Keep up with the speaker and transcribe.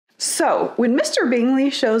So, when Mr. Bingley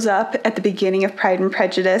shows up at the beginning of Pride and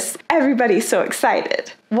Prejudice, everybody's so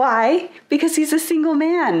excited. Why? Because he's a single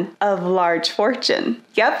man of large fortune.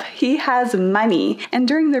 Yep, he has money. And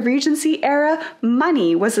during the Regency era,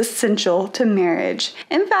 money was essential to marriage.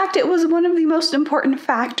 In fact, it was one of the most important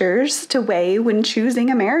factors to weigh when choosing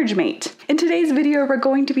a marriage mate. In today's video, we're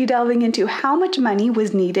going to be delving into how much money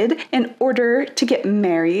was needed in order to get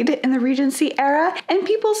married in the Regency era and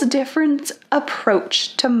people's different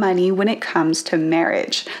approach to money when it comes to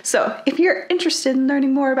marriage. So if you're interested in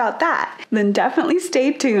learning more about that, then definitely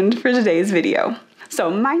stay tuned for today's video. So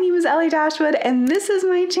my name is Ellie Dashwood, and this is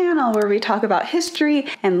my channel where we talk about history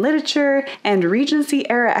and literature and Regency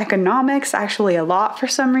era economics, actually a lot for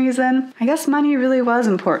some reason. I guess money really was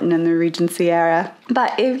important in the Regency era.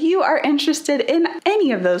 But if you are interested in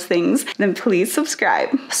any of those things, then please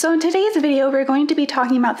subscribe. So in today's video, we're going to be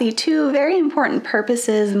talking about the two very important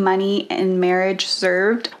purposes money and marriage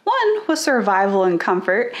served. One was survival and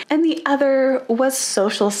comfort, and the other was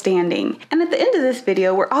social standing. And at the end of this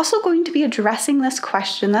video, we're also going to be addressing this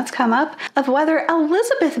question that's come up of whether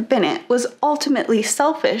Elizabeth Bennet was ultimately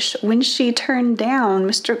selfish when she turned down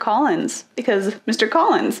Mr. Collins, because Mr.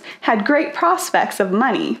 Collins had great prospects of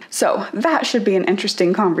money. So that should be an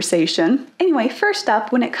interesting conversation. Anyway, first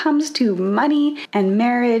up, when it comes to money and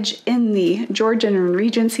marriage in the Georgian and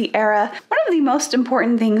Regency era, one of the most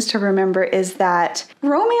important things to remember is that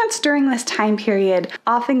romance during this time period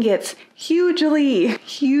often gets hugely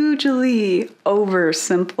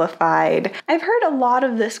oversimplified. I've heard a lot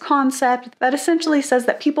of this concept that essentially says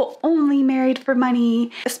that people only married for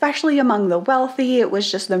money, especially among the wealthy. It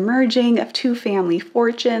was just the merging of two family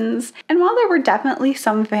fortunes. And while there were definitely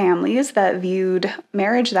some families that viewed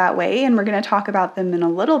marriage that way, and we're going to talk about them in a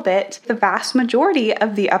little bit, the vast majority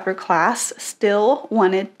of the upper class still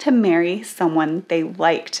wanted to marry someone they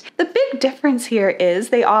liked. The big difference here is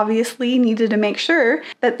they obviously needed to make sure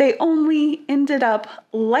that they only ended up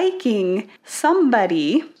liking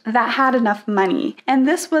somebody that had enough money. And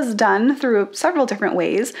this was done through several different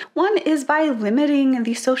ways. One is by limiting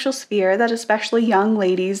the social sphere that especially young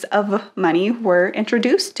ladies of money were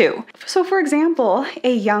introduced to. So for example,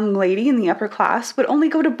 a young lady in the upper class would only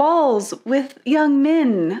go to balls with young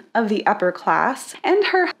men of the upper class, and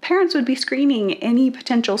her parents would be screening any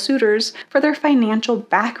potential suitors for their financial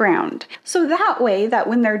background. So that way, that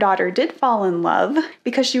when their daughter did fall in love,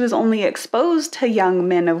 because she was only exposed to young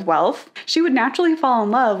men of wealth, she would naturally fall in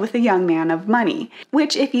love with a young man of money,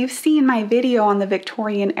 which if you've seen my video on the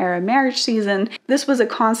Victorian era marriage season, this was a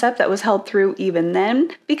concept that was held through even then,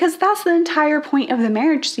 because that's the entire point of the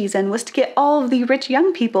marriage season, was to get all of the rich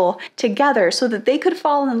young people together so that they could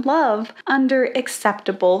fall in love under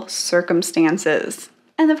acceptable circumstances.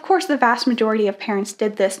 And of course, the vast majority of parents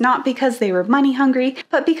did this not because they were money hungry,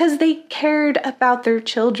 but because they cared about their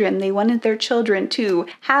children. They wanted their children to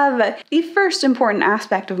have the first important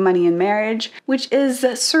aspect of money in marriage, which is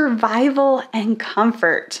survival and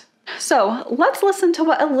comfort. So let's listen to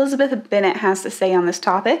what Elizabeth Bennet has to say on this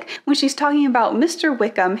topic when she's talking about Mr.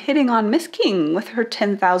 Wickham hitting on Miss King with her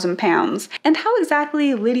 £10,000, and how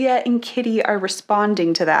exactly Lydia and Kitty are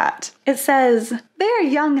responding to that. It says, "They are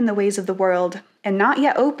young in the ways of the world, and not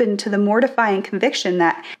yet open to the mortifying conviction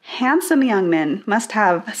that handsome young men must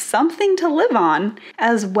have something to live on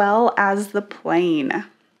as well as the plain."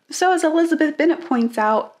 So as Elizabeth Bennet points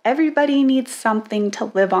out, everybody needs something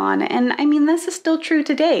to live on. And I mean, this is still true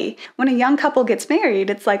today. When a young couple gets married,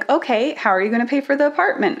 it's like, okay, how are you going to pay for the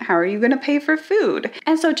apartment? How are you going to pay for food?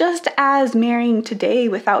 And so just as marrying today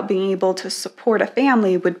without being able to support a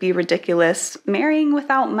family would be ridiculous, marrying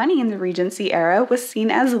without money in the Regency era was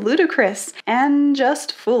seen as ludicrous and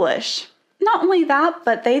just foolish. Not only that,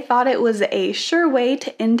 but they thought it was a sure way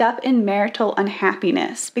to end up in marital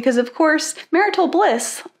unhappiness, because of course, marital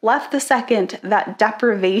bliss left the second that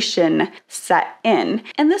deprivation set in.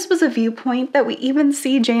 And this was a viewpoint that we even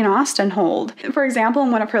see Jane Austen hold. For example,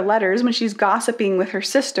 in one of her letters, when she's gossiping with her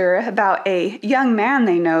sister about a young man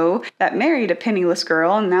they know that married a penniless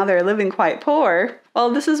girl and now they're living quite poor, well,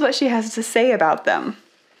 this is what she has to say about them.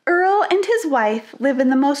 "Earl and his wife live in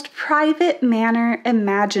the most private manner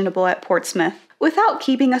imaginable at Portsmouth, without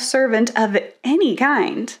keeping a servant of any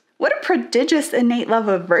kind. What a prodigious innate love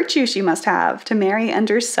of virtue she must have to marry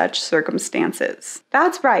under such circumstances."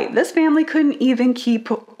 That's right, this family couldn't even keep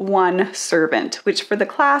one servant, which for the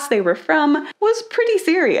class they were from was pretty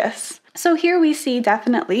serious. So here we see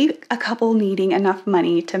definitely a couple needing enough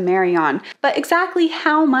money to marry on. But exactly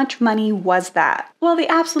how much money was that? Well, the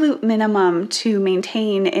absolute minimum to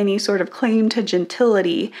maintain any sort of claim to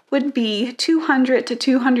gentility would be 200 to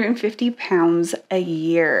 250 pounds a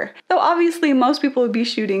year. Though obviously most people would be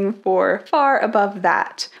shooting for far above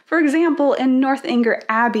that. For example, in Northanger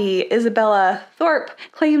Abbey, Isabella Thorpe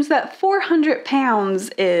claims that 400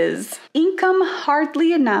 pounds is income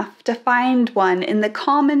hardly enough to find one in the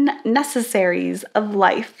common necessaries of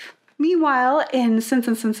life. Meanwhile, in Sense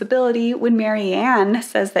and Sensibility, when Mary Ann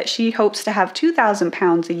says that she hopes to have 2,000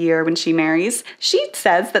 pounds a year when she marries, she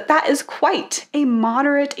says that that is quite a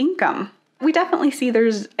moderate income. We definitely see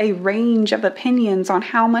there's a range of opinions on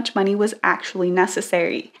how much money was actually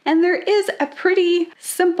necessary. And there is a pretty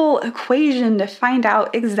simple equation to find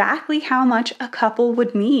out exactly how much a couple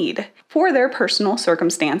would need for their personal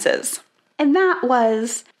circumstances. And that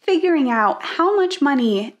was figuring out how much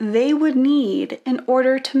money they would need in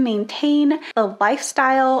order to maintain the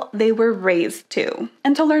lifestyle they were raised to.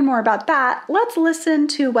 And to learn more about that, let's listen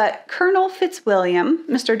to what Colonel Fitzwilliam,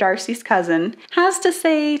 Mr. Darcy's cousin, has to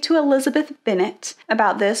say to Elizabeth Bennet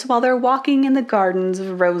about this while they're walking in the gardens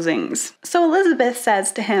of Rosings. So Elizabeth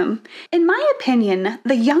says to him, "In my opinion,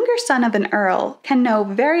 the younger son of an earl can know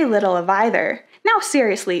very little of either. Now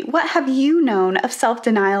seriously, what have you known of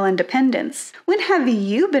self-denial and dependence? When have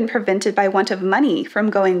you been prevented by want of money from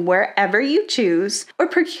going wherever you choose or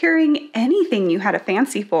procuring anything you had a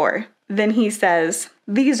fancy for?" Then he says,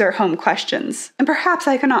 "These are home questions, and perhaps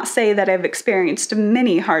I cannot say that I've experienced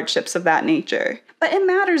many hardships of that nature. But in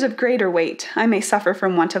matters of greater weight, I may suffer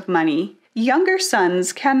from want of money. Younger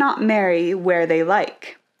sons cannot marry where they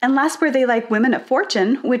like. Unless where they like women of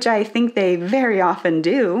fortune, which I think they very often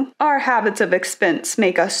do. Our habits of expense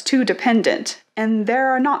make us too dependent, and there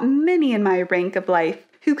are not many in my rank of life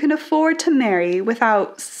who can afford to marry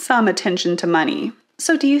without some attention to money."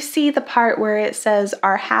 So do you see the part where it says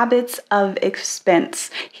our habits of expense?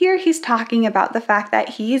 Here he's talking about the fact that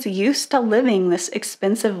he's used to living this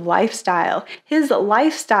expensive lifestyle. His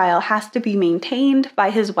lifestyle has to be maintained by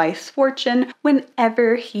his wife's fortune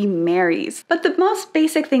whenever he marries. But the most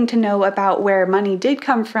basic thing to know about where money did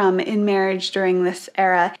come from in marriage during this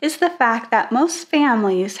era is the fact that most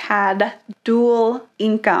families had dual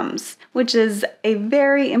incomes, which is a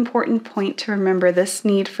very important point to remember, this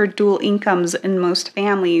need for dual incomes in most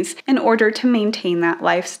families in order to maintain that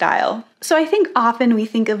lifestyle. So I think often we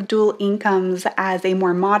think of dual incomes as a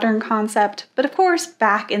more modern concept, but of course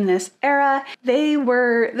back in this era, they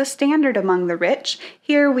were the standard among the rich.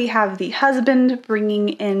 Here we have the husband bringing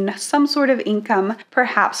in some sort of income,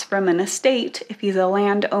 perhaps from an estate, if he's a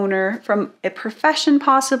landowner, from a profession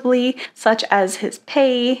possibly, such as his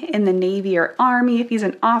pay in the Navy or Army if he's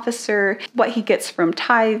an officer, what he gets from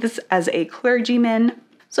tithes as a clergyman.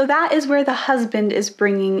 So that is where the husband is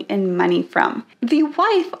bringing in money from. The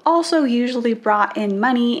wife also usually brought in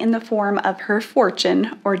money in the form of her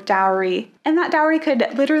fortune or dowry. And that dowry could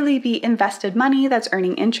literally be invested money that's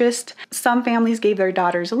earning interest. Some families gave their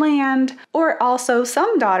daughters land, or also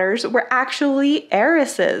some daughters were actually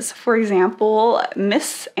heiresses. For example,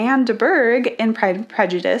 Miss Anne de Bourgh in Pride and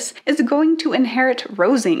Prejudice is going to inherit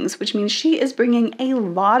Rosings, which means she is bringing a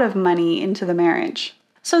lot of money into the marriage.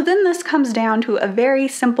 So then this comes down to a very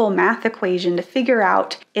simple math equation to figure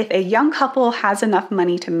out if a young couple has enough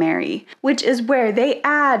money to marry, which is where they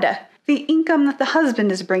add the income that the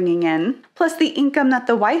husband is bringing in, plus the income that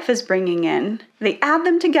the wife is bringing in. They add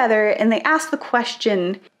them together and they ask the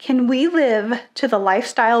question, can we live to the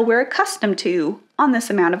lifestyle we're accustomed to on this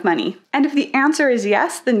amount of money? And if the answer is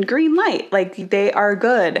yes, then green light, like they are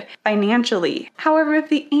good financially. However, if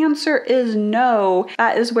the answer is no,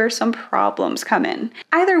 that is where some problems come in.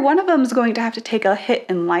 Either one of them is going to have to take a hit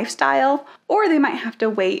in lifestyle, or they might have to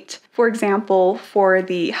wait, for example, for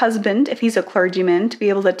the husband, if he's a clergyman, to be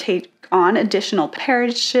able to take on additional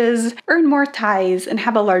parishes, earn more tithes, and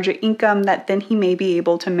have a larger income that then he may be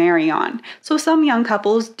able to marry on. So some young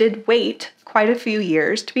couples did wait quite a few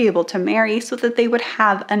years to be able to marry so that they would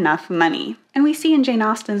have enough money. And we see in Jane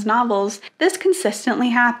Austen's novels this consistently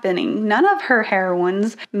happening. None of her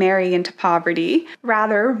heroines marry into poverty.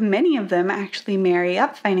 Rather, many of them actually marry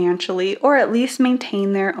up financially or at least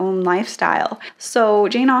maintain their own lifestyle. So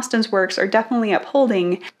Jane Austen's works are definitely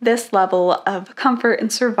upholding this level of comfort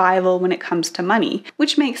and survival when it comes to money,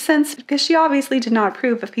 which makes sense because she obviously did not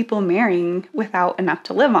approve of people marrying without enough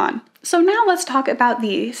to live on. So now let's talk about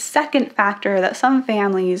the second factor that some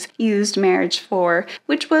families used marriage for,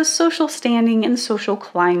 which was social standing and social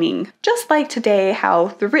climbing. Just like today, how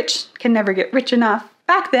the rich can never get rich enough,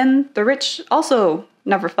 back then the rich also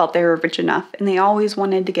never felt they were rich enough, and they always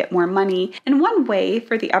wanted to get more money. And one way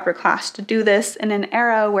for the upper class to do this in an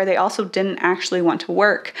era where they also didn't actually want to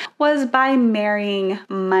work was by marrying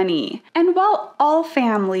money. And while all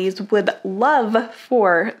families would love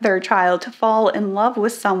for their child to fall in love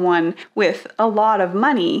with someone with a lot of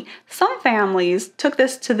money, some families took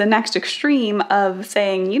this to the next extreme of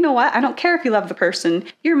saying, you know what, I don't care if you love the person,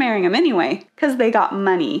 you're marrying them anyway, because they got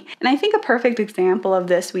money. And I think a perfect example of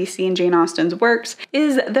this we see in Jane Austen's works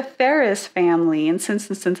is the Ferris family in Sense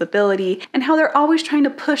and Sensibility, and how they're always trying to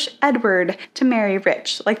push Edward to marry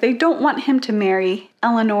rich. Like, they don't want him to marry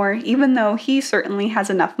Eleanor, even though he certainly has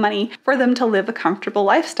enough money for them to live a comfortable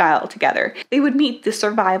lifestyle together. They would meet the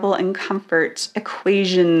survival and comfort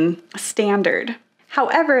equation standard.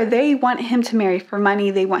 However, they want him to marry for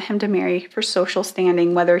money. They want him to marry for social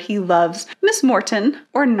standing, whether he loves Miss Morton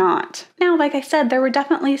or not. Now, like I said, there were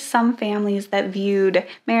definitely some families that viewed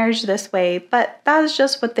marriage this way, but that is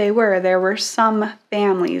just what they were. There were some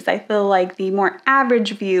families. I feel like the more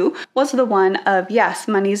average view was the one of, yes,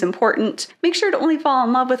 money's important. Make sure to only fall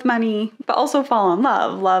in love with money, but also fall in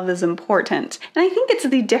love. Love is important. And I think it's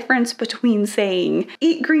the difference between saying,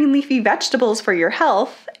 eat green leafy vegetables for your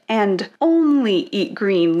health, and only eat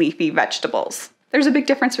green leafy vegetables. There's a big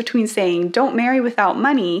difference between saying don't marry without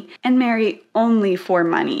money and marry only for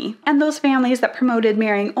money. And those families that promoted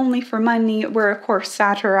marrying only for money were of course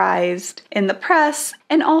satirized in the press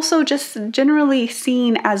and also just generally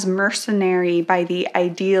seen as mercenary by the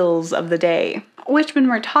ideals of the day. Which, when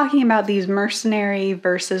we're talking about these mercenary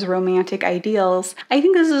versus romantic ideals, I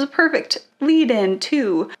think this is a perfect lead-in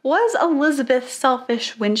to, was Elizabeth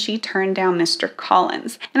selfish when she turned down Mr.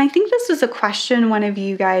 Collins? And I think this was a question one of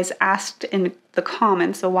you guys asked in the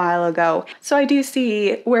comments a while ago. So I do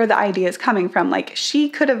see where the idea is coming from. Like, she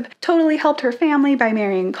could have totally helped her family by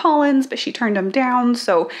marrying Collins, but she turned him down,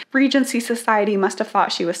 so Regency Society must have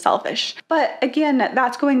thought she was selfish. But again,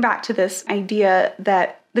 that's going back to this idea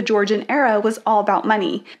that the Georgian era was all about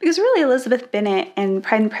money. Because really, Elizabeth Bennet and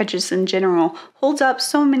Pride and Prejudice in general holds up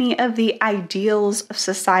so many of the ideals of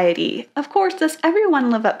society. Of course, does everyone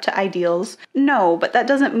live up to ideals? No, but that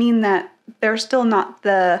doesn't mean that they're still not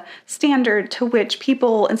the standard to which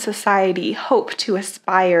people in society hope to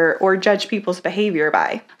aspire or judge people's behavior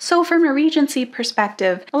by. So from a Regency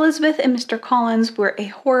perspective, Elizabeth and Mr. Collins were a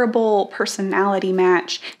horrible personality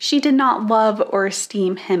match. She did not love or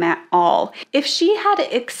esteem him at all. If she had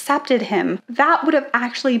accepted him, that would have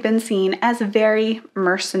actually been seen as very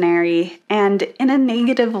mercenary and in a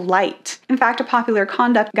negative light. In fact, a popular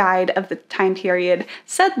conduct guide of the time period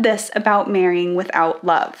said this about marrying without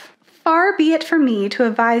love. Far be it from me to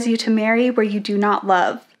advise you to marry where you do not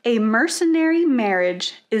love. A mercenary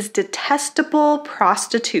marriage is detestable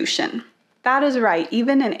prostitution. That is right.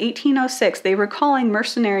 Even in 1806, they were calling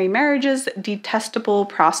mercenary marriages detestable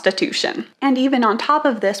prostitution. And even on top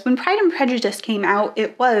of this, when Pride and Prejudice came out,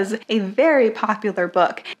 it was a very popular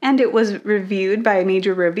book, and it was reviewed by a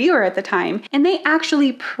major reviewer at the time, and they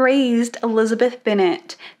actually praised Elizabeth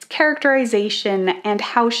Bennet's characterization and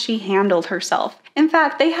how she handled herself. In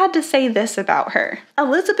fact, they had to say this about her.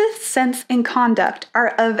 Elizabeth's sense and conduct are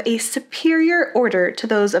of a superior order to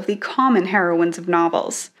those of the common heroines of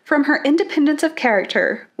novels. From her independence of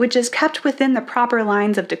character, which is kept within the proper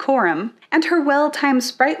lines of decorum, and her well-timed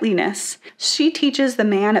sprightliness, she teaches the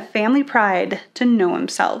man of family pride to know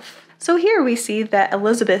himself. So here we see that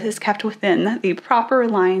Elizabeth is kept within the proper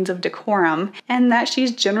lines of decorum and that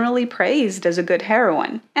she's generally praised as a good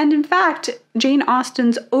heroine. And in fact, Jane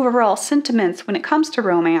Austen's overall sentiments when it comes to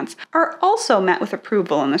romance are also met with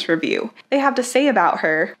approval in this review. They have to say about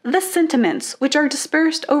her, the sentiments which are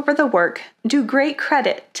dispersed over the work do great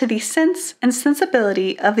credit to the sense and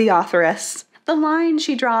sensibility of the authoress. The line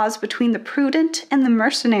she draws between the prudent and the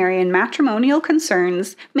mercenary in matrimonial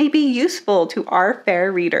concerns may be useful to our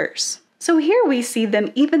fair readers. So here we see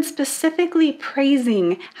them even specifically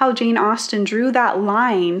praising how Jane Austen drew that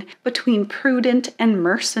line between prudent and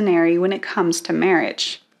mercenary when it comes to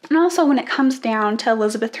marriage. And also when it comes down to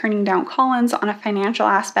Elizabeth turning down Collins on a financial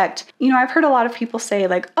aspect, I've heard a lot of people say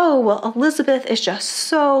like, oh, well, Elizabeth is just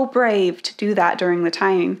so brave to do that during the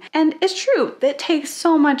time. And it's true, it takes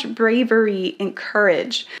so much bravery and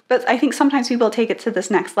courage. But I think sometimes people take it to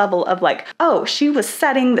this next level of like, oh, she was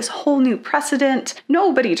setting this whole new precedent.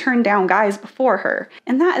 Nobody turned down guys before her.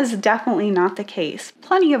 And that is definitely not the case.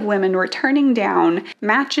 Plenty of women were turning down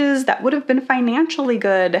matches that would have been financially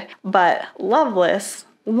good, but loveless,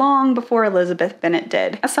 long before Elizabeth Bennet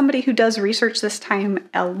did. As somebody who does research this time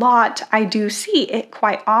a lot, I do see it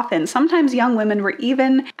quite often. Sometimes young women were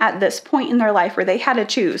even at this point in their life where they had to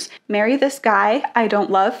choose, marry this guy I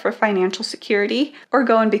don't love for financial security, or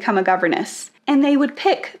go and become a governess. and they would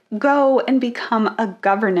go and become a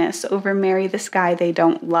governess over marry this guy they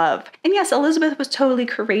don't love. And yes, Elizabeth was totally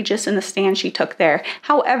courageous in the stand she took there.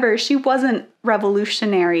 However, she wasn't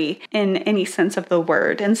revolutionary in any sense of the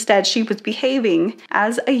word. Instead, she was behaving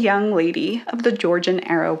as a young lady of the Georgian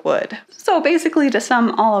era would. So basically, to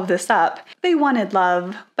sum all of this up, they wanted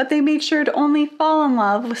love, but they made sure to only fall in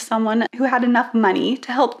love with someone who had enough money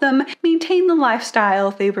to help them maintain the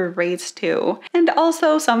lifestyle they were raised to. And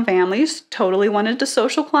also, some families totally wanted to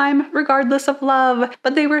social climb regardless of love,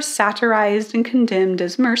 but they were satirized and condemned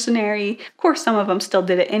as mercenary. Of course, some of them still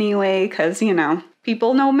did it anyway, because,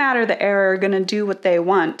 people, no matter the era, are going to do what they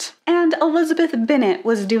want. And Elizabeth Bennet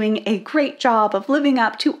was doing a great job of living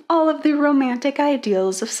up to all of the romantic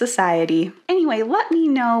ideals of society. Anyway, let me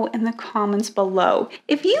know in the comments below.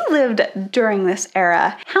 If you lived during this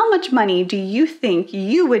era, how much money do you think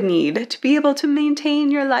you would need to be able to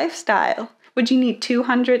maintain your lifestyle? Would you need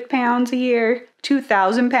 £200 a year?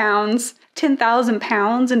 £2,000?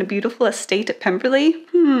 £10,000 and a beautiful estate at Pemberley?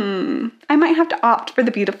 I might have to opt for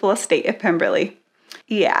the beautiful estate at Pemberley.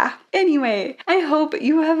 Yeah. Anyway, I hope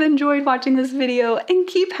you have enjoyed watching this video and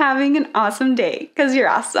keep having an awesome day, because you're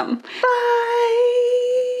awesome. Bye!